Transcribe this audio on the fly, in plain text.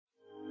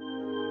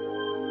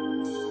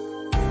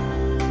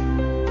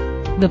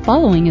The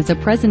following is a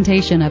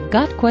presentation of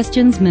Got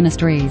Questions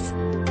Ministries.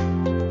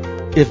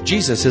 If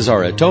Jesus is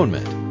our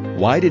atonement,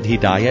 why did he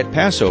die at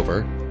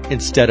Passover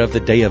instead of the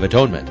Day of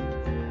Atonement?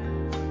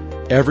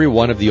 Every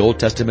one of the Old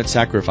Testament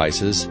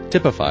sacrifices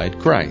typified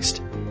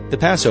Christ. The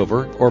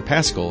Passover or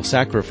Paschal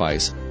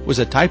sacrifice was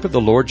a type of the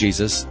Lord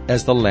Jesus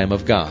as the Lamb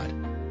of God.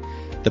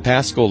 The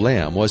Paschal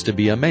lamb was to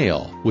be a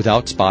male,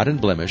 without spot and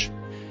blemish,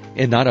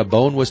 and not a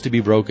bone was to be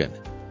broken.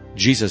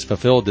 Jesus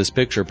fulfilled this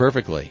picture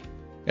perfectly.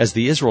 As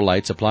the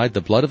Israelites applied the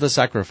blood of the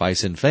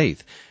sacrifice in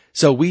faith,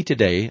 so we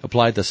today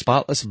apply the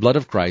spotless blood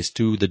of Christ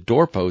to the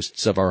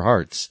doorposts of our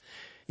hearts.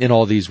 In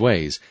all these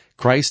ways,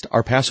 Christ,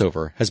 our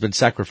Passover, has been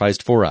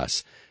sacrificed for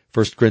us.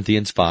 1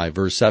 Corinthians 5,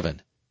 verse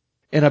 7.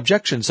 An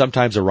objection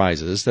sometimes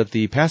arises that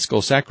the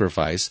Paschal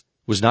sacrifice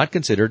was not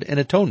considered an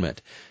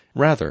atonement.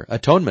 Rather,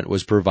 atonement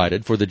was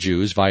provided for the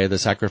Jews via the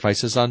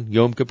sacrifices on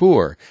Yom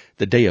Kippur,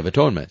 the Day of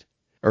Atonement.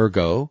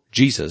 Ergo,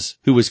 Jesus,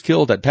 who was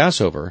killed at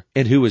Passover,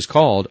 and who is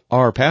called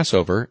our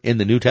Passover in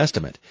the New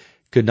Testament,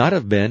 could not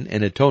have been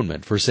an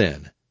atonement for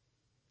sin.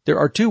 There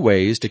are two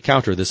ways to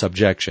counter this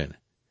objection.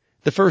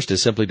 The first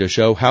is simply to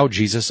show how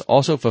Jesus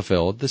also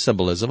fulfilled the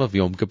symbolism of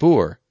Yom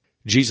Kippur.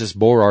 Jesus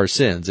bore our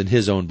sins in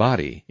his own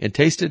body and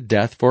tasted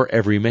death for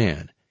every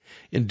man.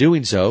 In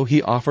doing so,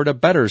 he offered a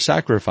better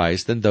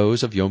sacrifice than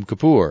those of Yom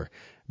Kippur.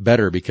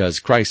 Better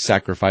because Christ's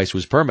sacrifice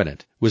was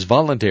permanent, was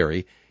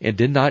voluntary, and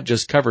did not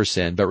just cover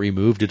sin but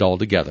removed it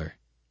altogether.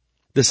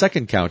 The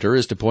second counter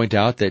is to point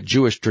out that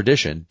Jewish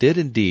tradition did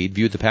indeed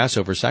view the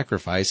Passover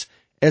sacrifice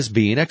as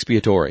being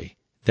expiatory.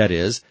 That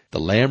is, the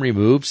lamb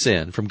removed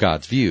sin from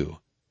God's view.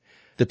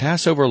 The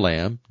Passover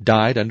lamb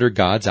died under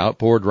God's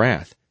outpoured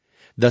wrath,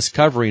 thus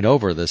covering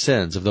over the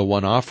sins of the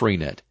one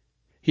offering it.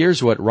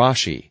 Here's what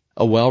Rashi,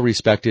 a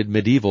well-respected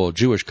medieval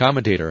Jewish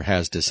commentator,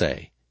 has to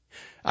say.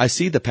 I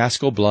see the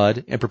paschal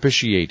blood and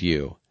propitiate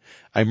you.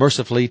 I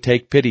mercifully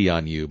take pity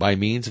on you by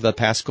means of the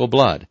paschal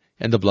blood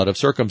and the blood of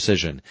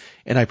circumcision,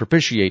 and I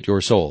propitiate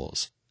your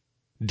souls.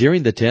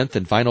 During the 10th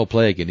and final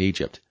plague in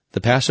Egypt,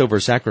 the Passover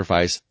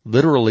sacrifice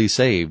literally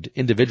saved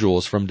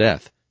individuals from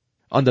death.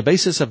 On the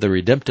basis of the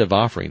redemptive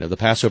offering of the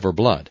Passover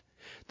blood,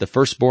 the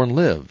firstborn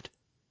lived.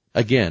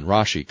 Again,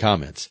 Rashi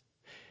comments,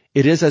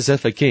 it is as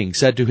if a king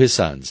said to his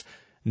sons,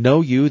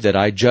 know you that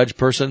I judge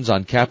persons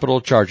on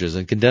capital charges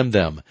and condemn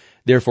them.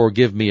 Therefore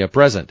give me a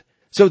present,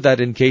 so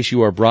that in case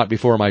you are brought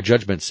before my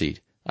judgment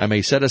seat, I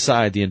may set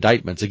aside the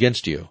indictments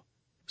against you.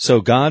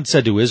 So God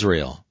said to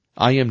Israel,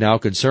 I am now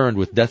concerned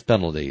with death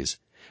penalties,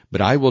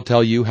 but I will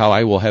tell you how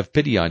I will have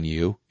pity on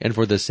you, and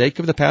for the sake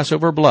of the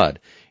Passover blood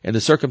and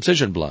the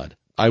circumcision blood,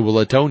 I will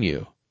atone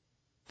you.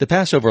 The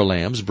Passover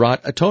lambs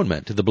brought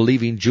atonement to the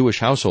believing Jewish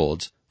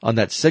households on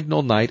that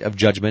signal night of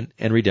judgment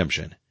and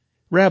redemption.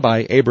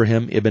 Rabbi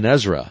Abraham ibn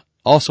Ezra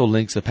also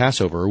links the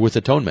Passover with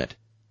atonement.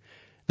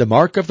 The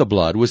mark of the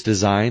blood was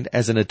designed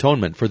as an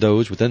atonement for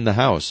those within the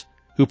house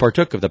who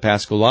partook of the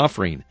paschal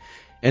offering,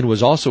 and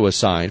was also a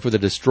sign for the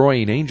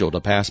destroying angel to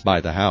pass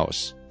by the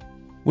house.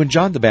 When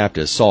John the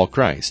Baptist saw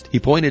Christ, he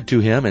pointed to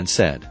him and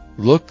said,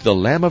 Look, the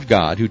Lamb of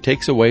God who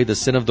takes away the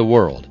sin of the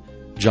world.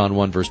 John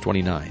 1 verse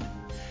 29.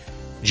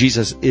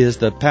 Jesus is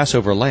the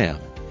Passover lamb,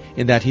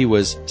 in that he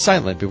was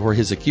silent before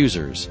his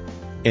accusers,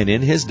 and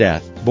in his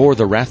death bore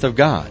the wrath of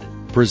God,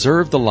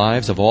 preserved the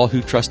lives of all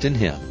who trust in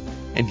him,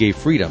 and gave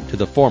freedom to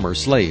the former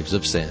slaves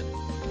of sin.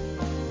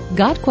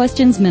 Got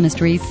Questions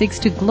Ministry seeks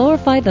to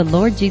glorify the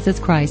Lord Jesus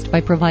Christ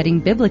by providing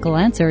biblical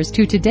answers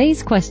to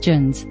today's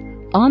questions.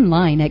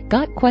 Online at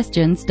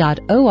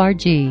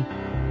GotQuestions.org.